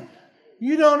understand.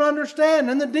 You don't understand."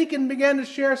 And the deacon began to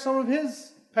share some of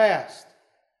his past.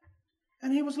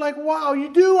 And he was like, "Wow,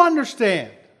 you do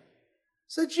understand." I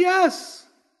said, "Yes.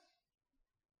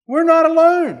 We're not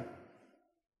alone."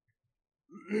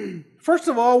 First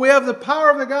of all, we have the power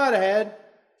of the Godhead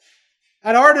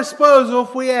at our disposal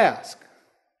if we ask.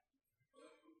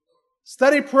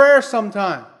 Study prayer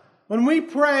sometime. When we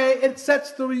pray, it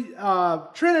sets the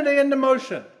Trinity into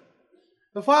motion.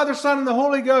 The Father, Son, and the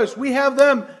Holy Ghost, we have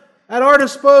them at our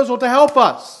disposal to help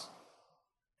us,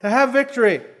 to have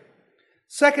victory.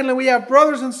 Secondly, we have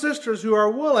brothers and sisters who are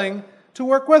willing to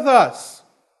work with us.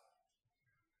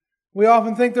 We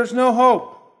often think there's no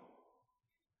hope.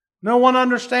 No one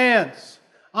understands.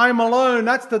 I'm alone.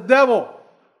 That's the devil.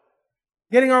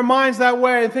 Getting our minds that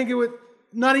way and think it would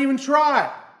not even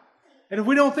try. And if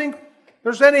we don't think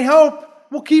there's any hope,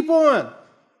 we'll keep on.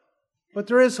 But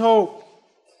there is hope.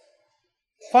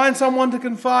 Find someone to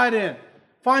confide in.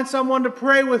 Find someone to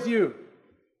pray with you.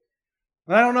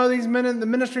 And I don't know these men, the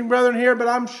ministering brethren here, but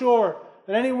I'm sure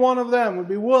that any one of them would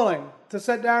be willing to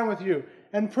sit down with you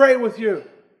and pray with you.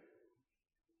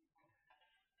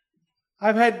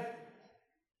 I've had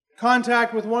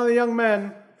contact with one of the young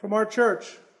men from our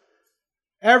church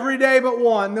every day but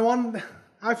one. The one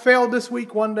I failed this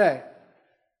week one day.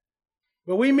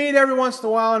 But we meet every once in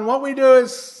a while, and what we do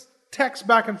is text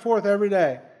back and forth every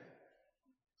day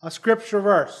a scripture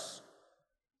verse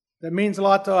that means a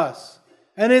lot to us.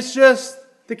 And it's just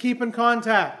to keep in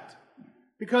contact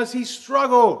because he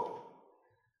struggled.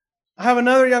 I have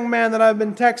another young man that I've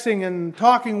been texting and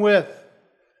talking with.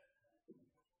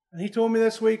 And he told me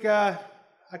this week I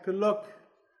could look.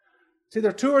 It's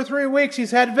either 2 or 3 weeks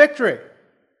he's had victory.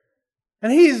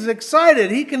 And he's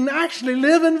excited. He can actually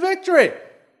live in victory.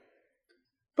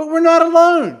 But we're not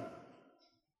alone.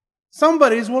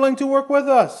 Somebody's willing to work with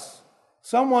us.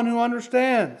 Someone who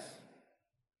understands.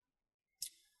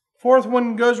 Fourth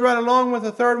one goes right along with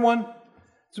the third one.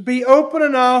 To be open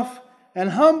enough and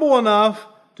humble enough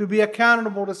to be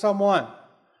accountable to someone.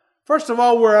 First of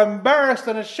all, we're embarrassed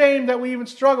and ashamed that we even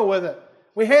struggle with it.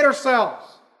 We hate ourselves.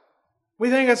 We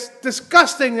think it's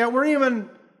disgusting that we're even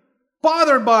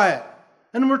bothered by it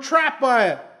and we're trapped by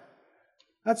it.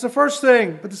 That's the first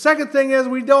thing. But the second thing is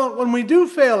when we do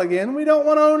fail again, we don't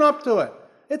want to own up to it.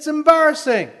 It's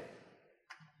embarrassing.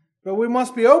 But we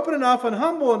must be open enough and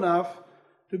humble enough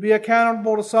to be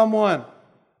accountable to someone.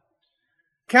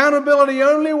 Accountability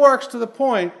only works to the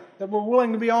point that we're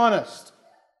willing to be honest.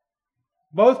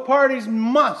 Both parties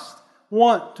must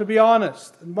want to be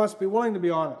honest and must be willing to be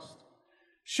honest.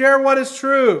 Share what is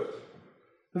true,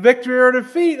 the victory or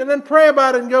defeat, and then pray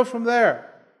about it and go from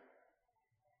there.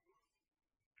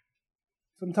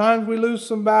 Sometimes we lose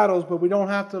some battles, but we don't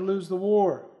have to lose the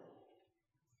war.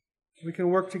 We can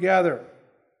work together.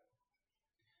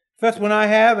 Fifth one I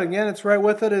have, again it's right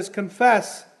with it, is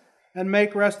confess and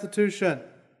make restitution.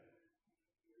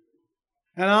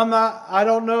 And I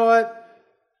don't know it.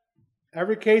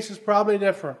 Every case is probably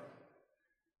different.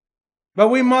 But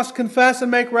we must confess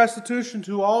and make restitution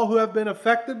to all who have been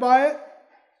affected by it,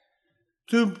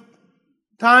 to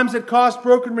times it caused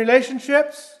broken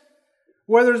relationships,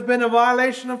 where there's been a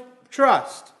violation of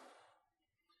trust.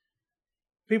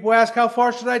 People ask, how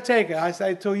far should I take it? I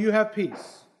say, till you have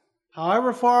peace.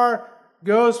 However far,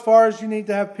 go as far as you need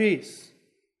to have peace.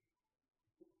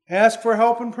 Ask for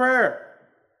help and prayer.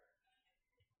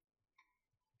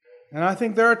 And I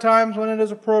think there are times when it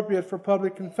is appropriate for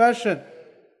public confession.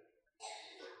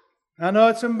 I know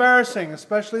it's embarrassing,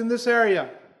 especially in this area.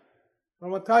 I'm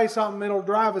going to tell you something, it'll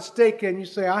drive a stake in. You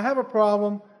say, I have a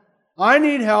problem. I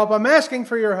need help. I'm asking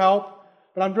for your help.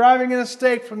 But I'm driving in a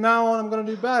stake. From now on, I'm going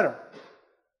to do better.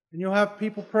 And you'll have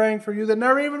people praying for you that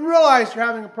never even realize you're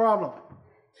having a problem.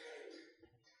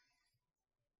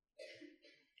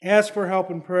 Ask for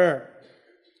help and prayer.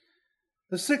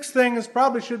 The sixth thing is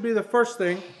probably should be the first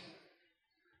thing.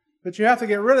 But you have to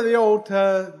get rid of the old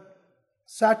to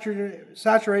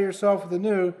saturate yourself with the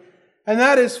new. And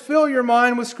that is fill your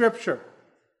mind with Scripture.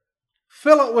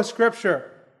 Fill it with Scripture.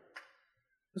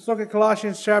 Let's look at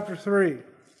Colossians chapter 3.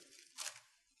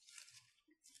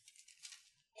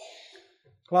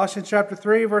 Colossians chapter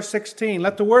 3, verse 16.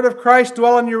 Let the word of Christ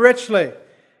dwell in you richly,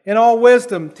 in all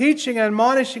wisdom, teaching and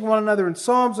admonishing one another in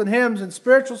psalms and hymns and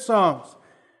spiritual songs,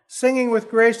 singing with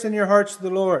grace in your hearts to the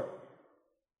Lord.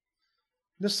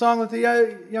 This song that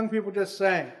the young people just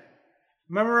sang.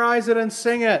 Memorize it and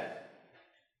sing it.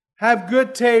 Have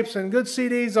good tapes and good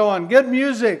CDs on. Good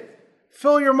music.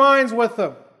 Fill your minds with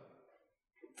them.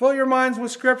 Fill your minds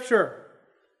with Scripture.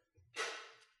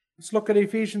 Let's look at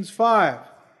Ephesians 5.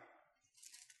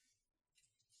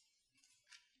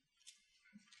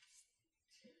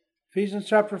 Ephesians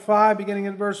chapter 5, beginning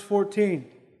in verse 14.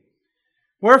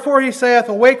 Wherefore he saith,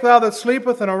 Awake thou that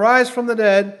sleepeth, and arise from the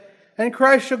dead, and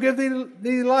Christ shall give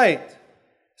thee light.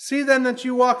 See then that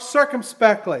you walk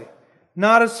circumspectly,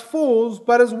 not as fools,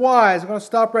 but as wise. I'm going to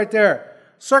stop right there.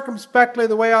 Circumspectly,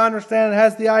 the way I understand it,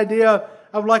 has the idea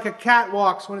of like a cat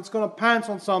walks when it's going to pounce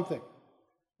on something.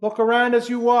 Look around as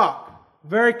you walk,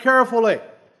 very carefully.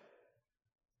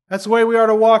 That's the way we are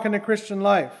to walk in the Christian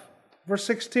life. Verse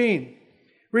 16.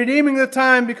 Redeeming the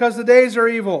time, because the days are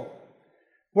evil.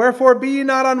 Wherefore be ye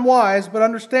not unwise, but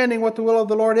understanding what the will of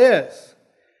the Lord is.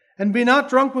 And be not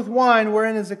drunk with wine,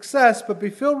 wherein is excess, but be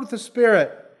filled with the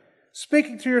Spirit,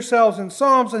 speaking to yourselves in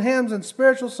psalms and hymns and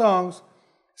spiritual songs,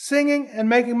 singing and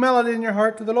making melody in your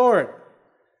heart to the Lord,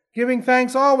 giving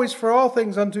thanks always for all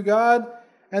things unto God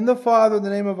and the Father in the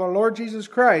name of our Lord Jesus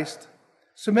Christ,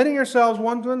 submitting yourselves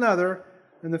one to another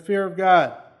in the fear of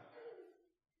God.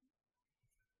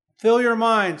 Fill your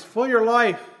minds, fill your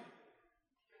life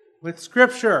with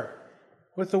Scripture,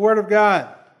 with the Word of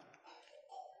God.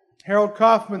 Harold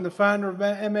Kaufman, the founder of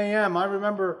MAM, I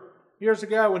remember years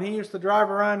ago when he used to drive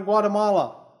around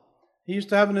Guatemala. He used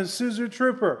to have an Isuzu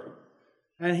Trooper,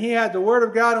 and he had the Word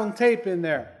of God on tape in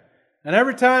there. And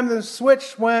every time the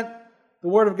switch went, the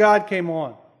Word of God came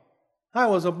on.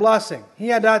 That was a blessing. He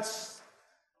did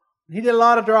a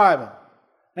lot of driving.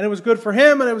 And it was good for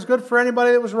him, and it was good for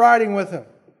anybody that was riding with him.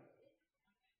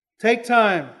 Take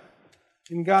time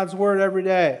in God's Word every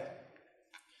day.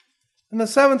 And the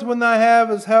seventh one that I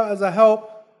have as a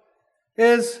help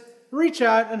is reach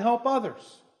out and help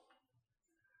others.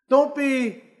 Don't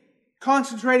be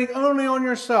concentrating only on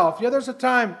yourself. Yeah, there's a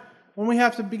time when we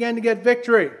have to begin to get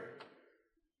victory.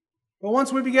 But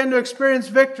once we begin to experience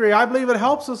victory, I believe it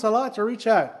helps us a lot to reach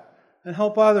out and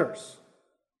help others.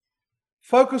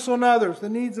 Focus on others, the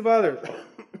needs of others.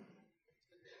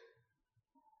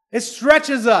 It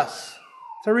stretches us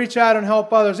to reach out and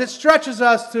help others. It stretches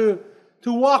us to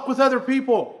walk with other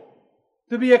people,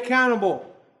 to be accountable.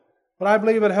 But I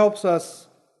believe it helps us.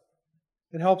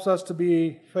 It helps us to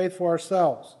be faithful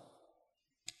ourselves.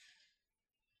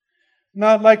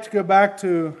 Now I'd like to go back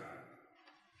to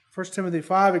 1 Timothy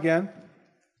 5 again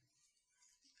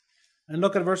and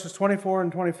look at verses 24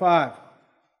 and 25. It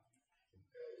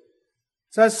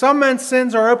says, some men's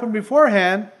sins are open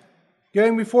beforehand,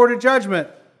 going before to judgment,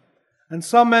 and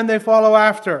some men they follow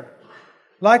after.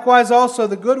 Likewise also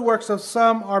the good works of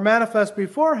some are manifest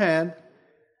beforehand,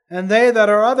 and they that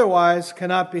are otherwise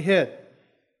cannot be hid.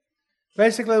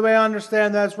 Basically, the way I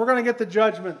understand that is we're going to get the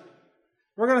judgment.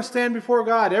 We're going to stand before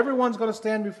God. Everyone's going to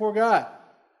stand before God.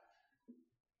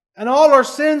 And all our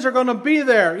sins are going to be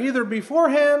there, either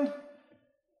beforehand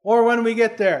or when we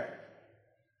get there.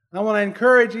 I want to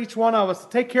encourage each one of us to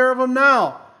take care of them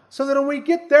now, so that when we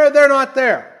get there, they're not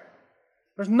there.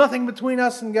 There's nothing between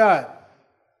us and God.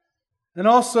 And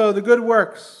also the good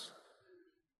works,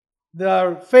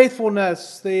 the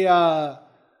faithfulness, the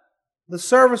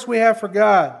service we have for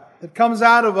God that comes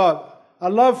out of a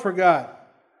love for God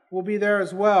will be there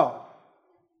as well.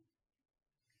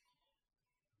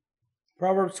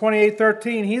 Proverbs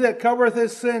 28:13, he that covereth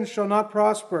his sins shall not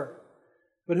prosper,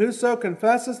 but whoso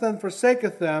confesseth and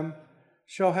forsaketh them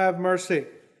shall have mercy.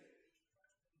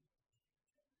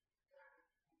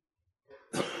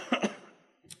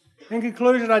 In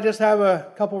conclusion, I just have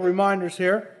a couple reminders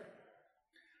here.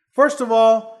 First of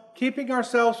all, keeping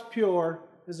ourselves pure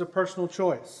is a personal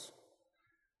choice.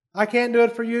 I can't do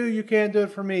it for you, you can't do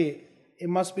it for me. It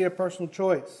must be a personal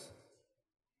choice.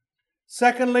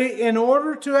 Secondly, in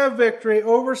order to have victory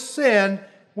over sin,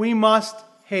 we must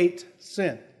hate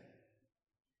sin.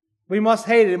 We must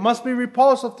hate it. It must be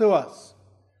repulsive to us.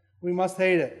 We must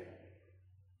hate it.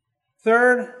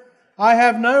 Third, I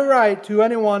have no right to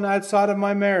anyone outside of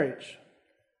my marriage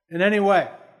in any way.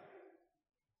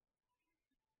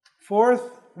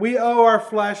 Fourth, we owe our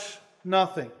flesh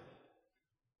nothing.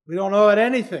 We don't owe it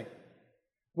anything.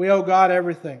 We owe God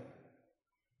everything.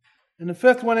 And the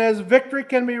fifth one is, victory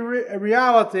can be a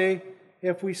reality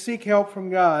if we seek help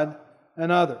from God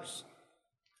and others.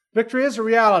 Victory is a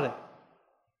reality.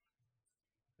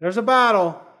 There's a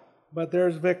battle, but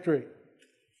there's victory.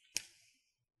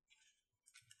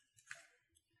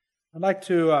 I'd like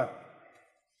to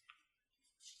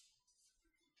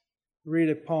read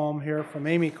a poem here from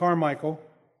Amy Carmichael.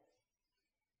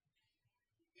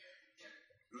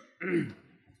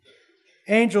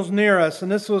 Angels near us,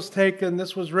 and this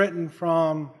was written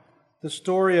from the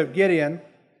story of Gideon.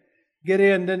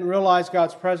 Gideon didn't realize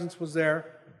God's presence was there,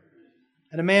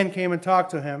 and a man came and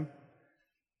talked to him.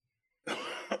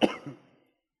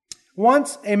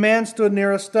 Once a man stood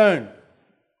near a stone,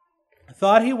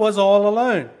 thought he was all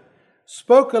alone,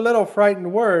 spoke a little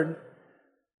frightened word,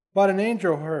 but an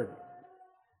angel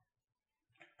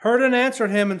heard and answered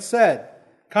him and said,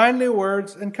 kindly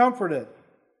words and comforted.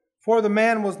 For the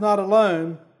man was not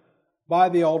alone by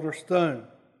the altar stone.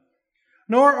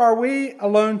 Nor are we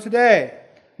alone today,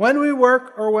 when we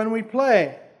work or when we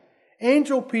play.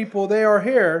 Angel people, they are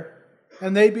here,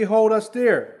 and they behold us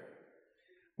dear.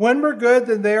 When we're good,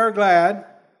 then they are glad.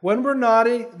 When we're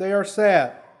naughty, they are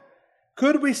sad.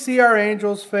 Could we see our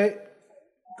angels'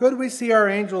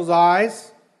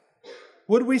 eyes?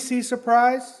 Would we see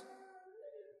surprise?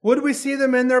 Would we see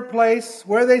them in their place,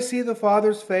 where they see the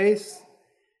Father's face?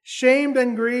 Shamed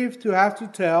and grieved to have to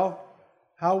tell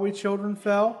how we children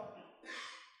fell?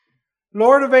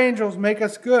 Lord of angels, make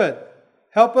us good.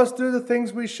 Help us do the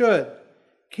things we should.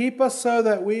 Keep us so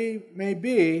that we may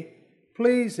be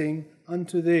pleasing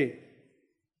unto Thee.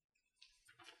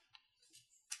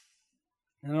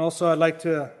 And also I'd like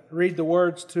to read the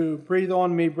words to Breathe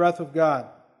on Me, Breath of God.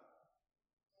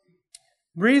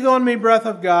 Breathe on me, breath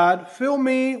of God. Fill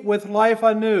me with life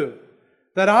anew,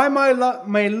 that I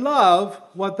may love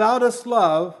what Thou dost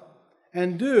love,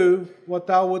 and do what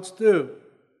Thou wouldst do.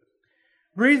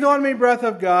 Breathe on me, breath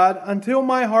of God, until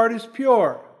my heart is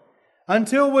pure,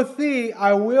 until with Thee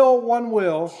I will one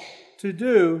will, to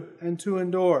do and to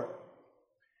endure.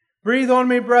 Breathe on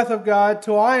me, breath of God,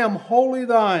 till I am wholly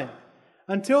Thine,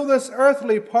 until this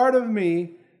earthly part of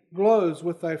me glows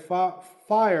with Thy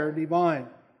fire divine.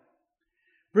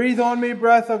 Breathe on me,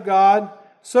 breath of God,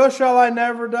 so shall I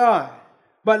never die,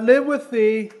 but live with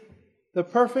Thee the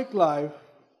perfect life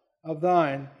of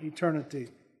Thine eternity.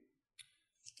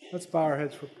 Let's bow our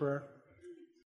heads for prayer.